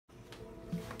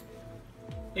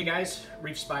Hey guys,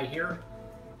 Reef Spy here.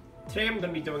 Today I'm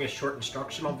going to be doing a short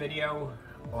instructional video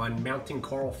on mounting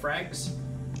coral frags.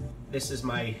 This is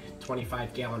my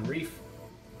 25-gallon reef,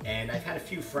 and I've had a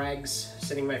few frags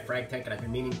sitting in my frag tank and I've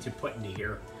been meaning to put into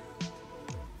here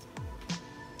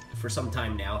for some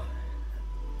time now.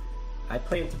 I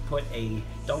plan to put a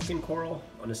Duncan coral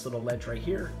on this little ledge right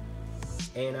here,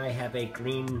 and I have a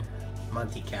green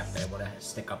Monty cap that I want to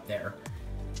stick up there.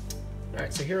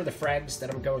 Alright, so here are the frags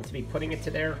that I'm going to be putting into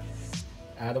there.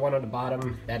 The one on the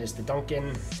bottom, that is the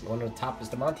Duncan. The one on the top is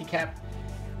the Monty cap.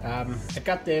 I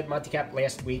got the Monty cap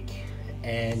last week,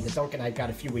 and the Duncan I got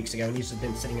a few weeks ago, and these have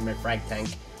been sitting in my frag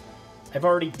tank. I've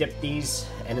already dipped these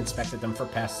and inspected them for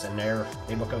pests, and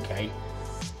they look okay.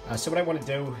 So what I want to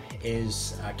do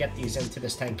is get these into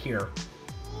this tank here.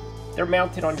 They're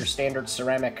mounted on your standard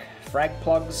ceramic frag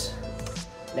plugs.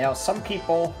 Now, some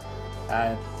people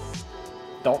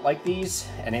don't like these,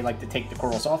 and they like to take the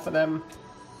corals off of them.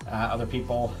 Other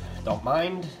people don't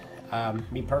mind.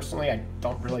 Me personally, I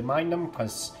don't really mind them,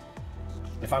 because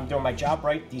if I'm doing my job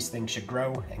right, these things should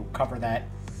grow and cover that,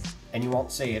 and you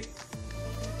won't see it.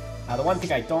 The one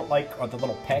thing I don't like are the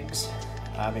little pegs.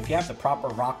 If you have the proper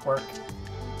rock work,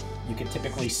 you can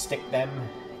typically stick them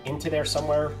into there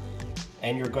somewhere,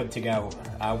 and you're good to go.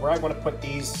 Where I want to put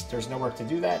these, there's nowhere to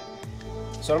do that.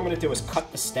 So what I'm going to do is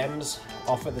cut the stems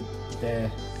off of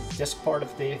the disc part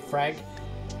of the frag.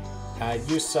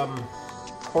 Use some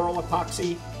coral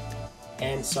epoxy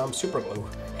and some super glue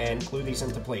and glue these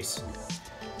into place.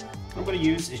 What I'm going to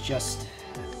use is just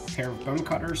a pair of bone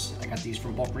cutters. I got these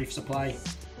from Bulk Reef Supply.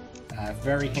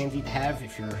 Very handy to have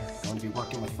if you're going to be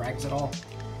working with frags at all.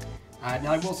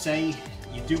 Now I will say,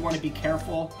 you do want to be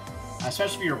careful,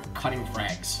 especially if you're cutting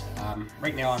frags.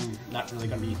 Right now I'm not really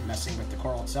going to be messing with the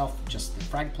coral itself, just the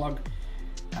frag plug.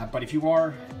 But if you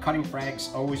are cutting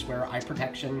frags, always wear eye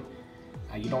protection.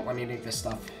 You don't want any of this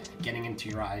stuff getting into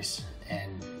your eyes,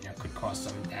 and could cause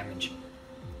some damage.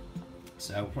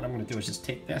 So what I'm going to do is just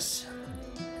take this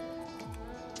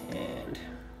and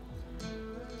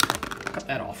cut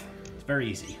that off. It's very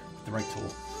easy with the right tool.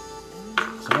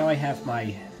 So now I have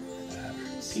my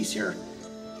piece here.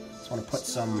 Just want to put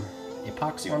some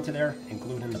epoxy onto there and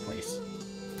glue it into place.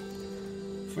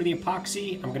 For the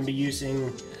epoxy, I'm going to be using,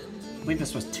 I believe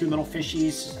this was 2 Little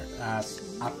Fishies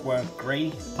aqua gray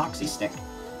epoxy stick.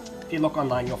 If you look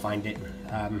online, you'll find it.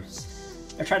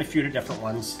 I tried a few different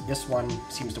ones. This one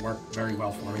seems to work very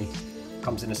well for me.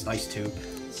 Comes in this nice tube.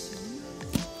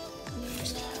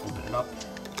 Just open it up.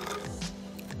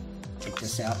 Take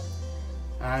this out.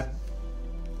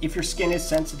 If your skin is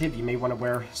sensitive, you may want to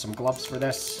wear some gloves for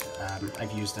this.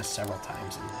 I've used this several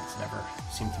times and it's never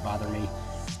seemed to bother me.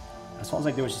 So all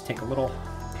I do is just take a little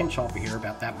pinch off of here,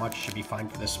 about that much should be fine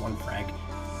for this one frag.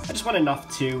 I just want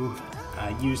enough to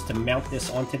use to mount this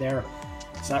onto there.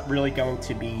 It's not really going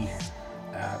to be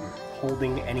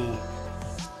holding any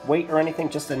weight or anything,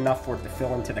 just enough for it to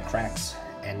fill into the cracks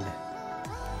and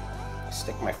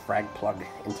stick my frag plug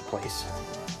into place.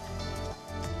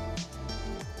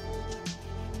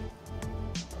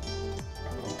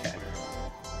 Okay.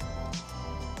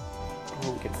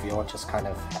 You can feel it just kind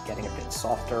of getting a bit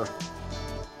softer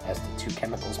as the two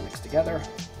chemicals mix together.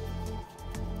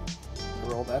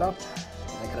 Roll that up,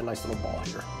 and I got a nice little ball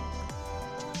here.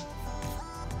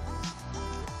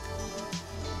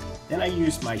 Then I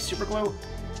use my super glue.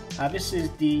 This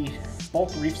is the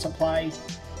Bulk Reef Supply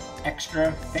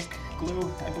extra thick glue,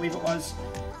 I believe it was.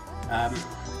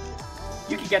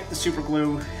 You can get the super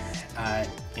glue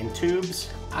in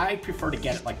tubes. I prefer to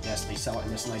get it like this. They sell it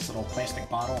in this nice little plastic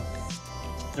bottle.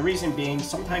 The reason being,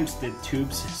 sometimes the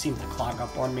tubes seem to clog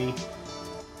up on me,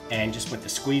 and just with the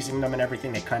squeezing them and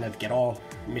everything, they kind of get all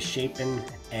misshapen,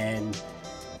 and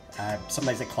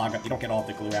sometimes they clog up. You don't get all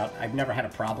the glue out. I've never had a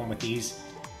problem with these,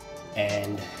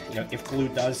 and if glue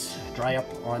does dry up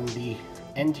on the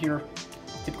end here,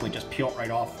 typically just peel it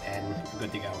right off and you're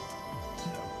good to go.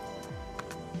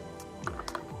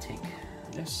 So take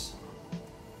this.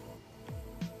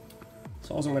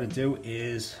 So all I'm going to do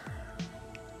is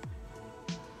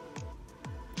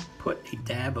put a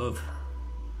dab of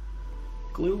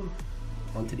glue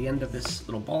onto the end of this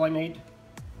little ball I made.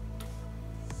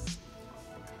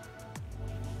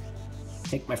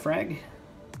 Take my frag,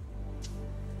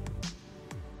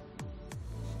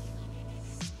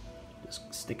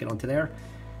 just stick it onto there.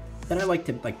 Then I like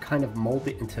to kind of mold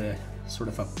it into sort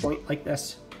of a point like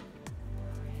this,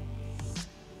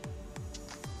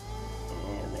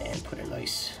 and then put a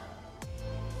nice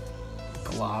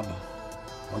glob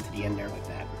onto the end there like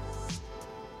that.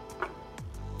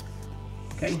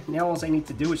 Okay, now all I need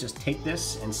to do is just take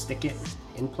this and stick it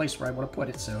in place where I want to put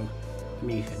it. So Let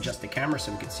me adjust the camera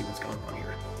so we can see what's going on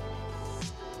here.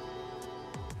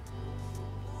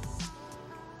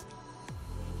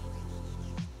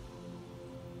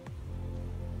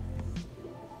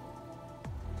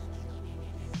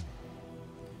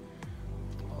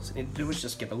 All I need to do is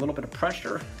just give a little bit of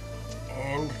pressure,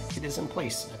 and it is in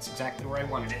place. That's exactly where I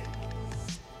wanted it.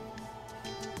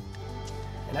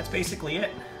 And that's basically it.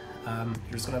 You're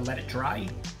just gonna let it dry,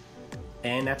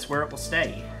 and that's where it will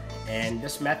stay. And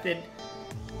this method,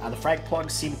 the frag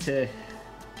plugs seem to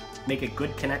make a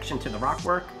good connection to the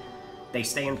rockwork. They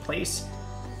stay in place.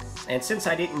 And since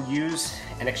I didn't use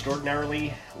an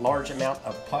extraordinarily large amount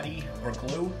of putty or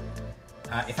glue,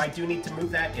 if I do need to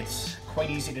move that, it's quite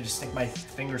easy to just stick my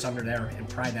fingers under there and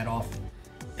pry that off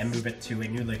and move it to a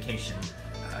new location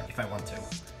if I want to.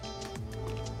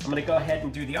 I'm gonna go ahead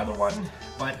and do the other one,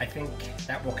 but I think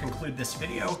that will conclude this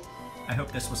video. I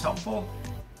hope this was helpful.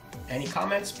 Any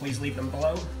comments, please leave them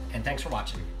below, and thanks for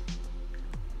watching.